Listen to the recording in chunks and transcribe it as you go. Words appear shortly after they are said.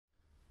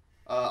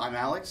I'm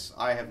Alex.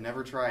 I have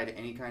never tried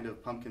any kind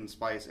of pumpkin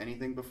spice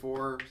anything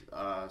before,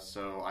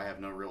 so I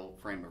have no real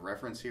frame of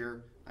reference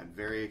here. I'm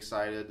very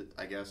excited,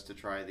 I guess, to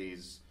try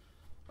these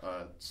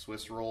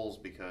Swiss rolls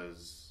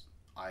because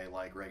I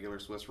like regular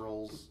Swiss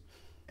rolls,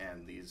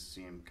 and these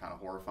seem kind of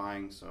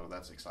horrifying, so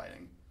that's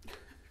exciting.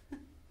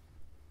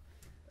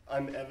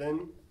 I'm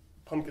Evan.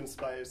 Pumpkin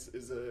spice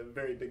is a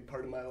very big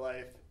part of my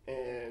life,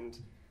 and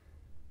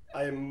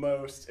I am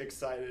most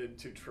excited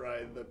to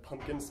try the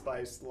pumpkin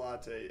spice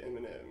latte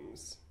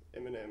M&Ms.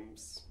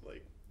 M&Ms,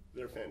 like,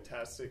 they're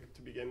fantastic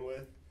to begin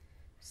with,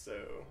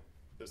 so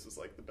this is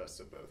like the best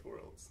of both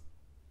worlds.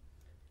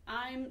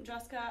 I'm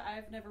Jessica.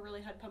 I've never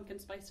really had pumpkin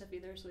spice stuff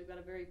either, so we've got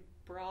a very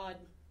broad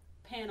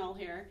panel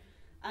here.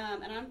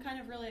 And I'm kind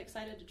of really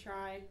excited to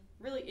try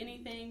really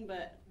anything,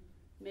 but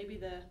maybe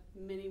the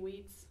mini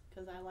wheats,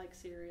 because I like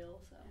cereal,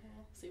 so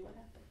we'll see what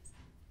happens.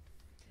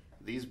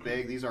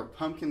 These are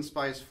pumpkin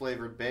spice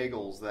flavored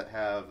bagels that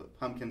have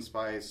pumpkin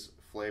spice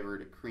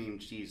flavored cream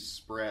cheese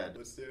spread.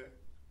 Let's do it.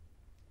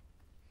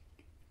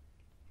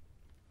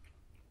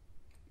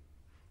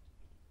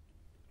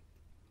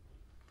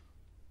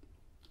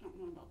 I don't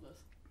know about this.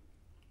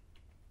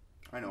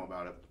 I know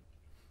about it,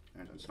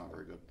 and it's not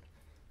very good.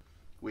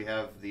 We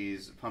have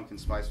these pumpkin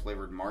spice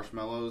flavored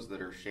marshmallows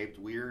that are shaped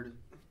weird.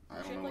 I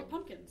don't Shaped know. like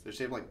pumpkins. They're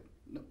shaped like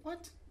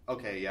what?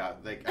 Okay, yeah,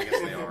 I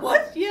guess they are.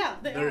 What? Yeah,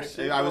 they They're are.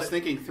 shaped I was like-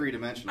 thinking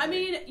three-dimensional. I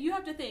mean, you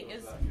have to think.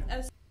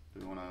 As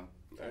Do we want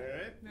to? All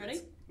right.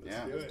 ready?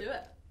 Yeah. Let's do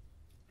it.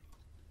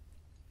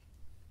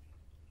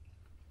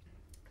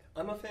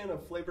 I'm a fan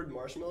of flavored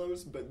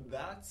marshmallows, but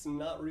that's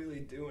not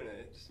really doing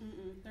it.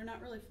 They're not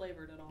really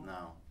flavored at all.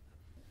 No.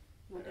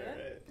 Want to do All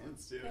it? right,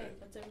 let's do Okay, it.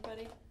 let's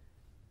everybody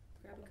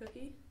grab a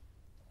cookie.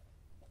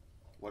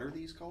 What are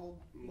these called?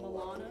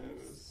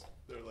 Milanos?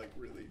 They're like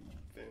really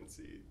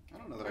fancy. I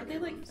don't know that Aren't I they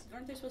can like? use.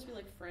 Aren't they supposed to be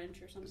like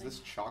French or Is something? this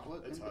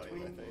chocolate in Italian,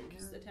 between? I think.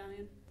 It's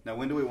Italian. Now,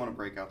 when do we want to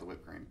break out the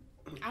whipped cream?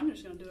 I'm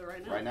just gonna do it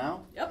right now. Right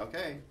now? Yep.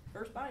 Okay.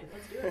 First bite.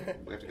 Let's do it.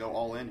 We have to go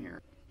all in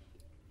here.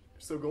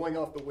 So going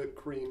off the whipped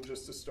cream,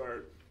 just to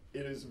start,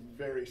 it is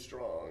very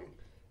strong.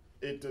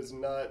 It does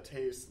not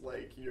taste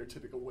like your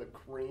typical whipped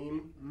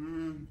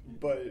cream,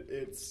 but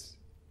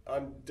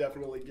I'm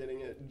definitely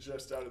getting it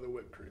just out of the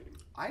whipped cream.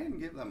 I didn't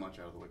get that much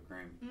out of the whipped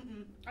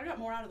cream. I got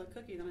more out of the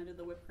cookie than I did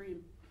the whipped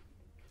cream.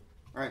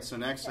 All right, so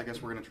next, I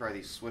guess we're going to try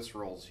these Swiss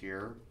rolls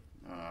here.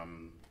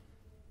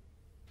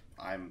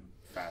 I'm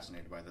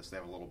fascinated by this. They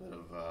have a little bit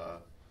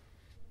of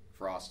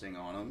frosting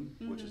on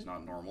them, which is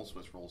not normal.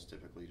 Swiss rolls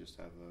typically just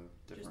have a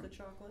different... Just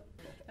the chocolate.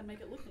 And make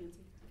it look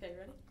fancy. Okay,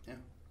 ready? Yeah.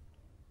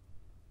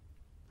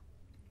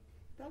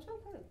 That's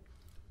okay.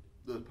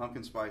 The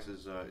pumpkin spice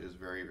is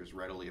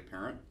readily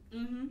apparent.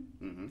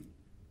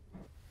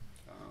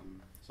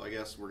 So I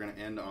guess we're going to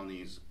end on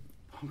these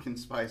pumpkin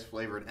spice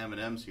flavored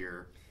M&Ms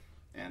here.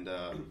 And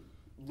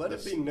Let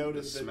it be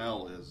noted the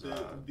smell is...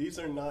 these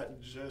are not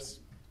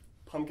just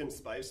pumpkin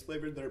spice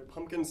flavored, they're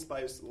pumpkin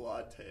spice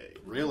latte.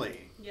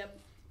 Really? Yep.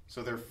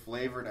 So they're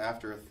flavored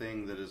after a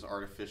thing that is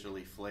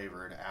artificially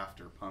flavored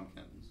after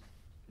pumpkins.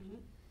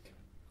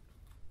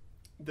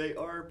 They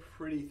are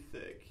pretty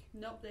thick.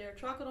 Nope, they are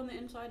chocolate on the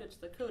inside. It's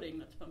the coating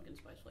that's pumpkin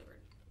spice flavored.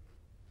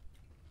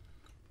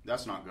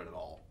 That's not good at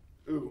all.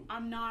 Ooh.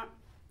 I'm not...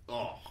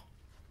 Oh.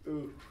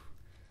 Ooh.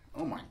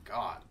 Oh my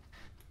god.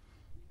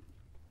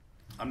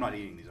 I'm not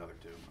eating these other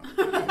two.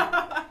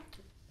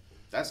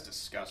 That's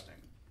disgusting.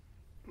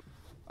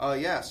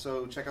 Yeah,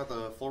 so check out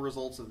the full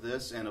results of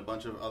this and a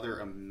bunch of other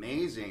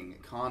amazing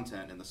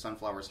content in the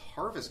Sunflower's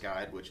Harvest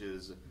Guide, which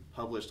is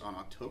published on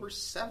October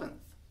 7th.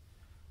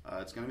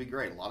 It's going to be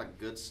great. A lot of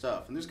good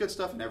stuff. And there's good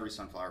stuff in every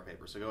sunflower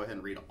paper, so go ahead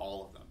and read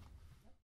all of them.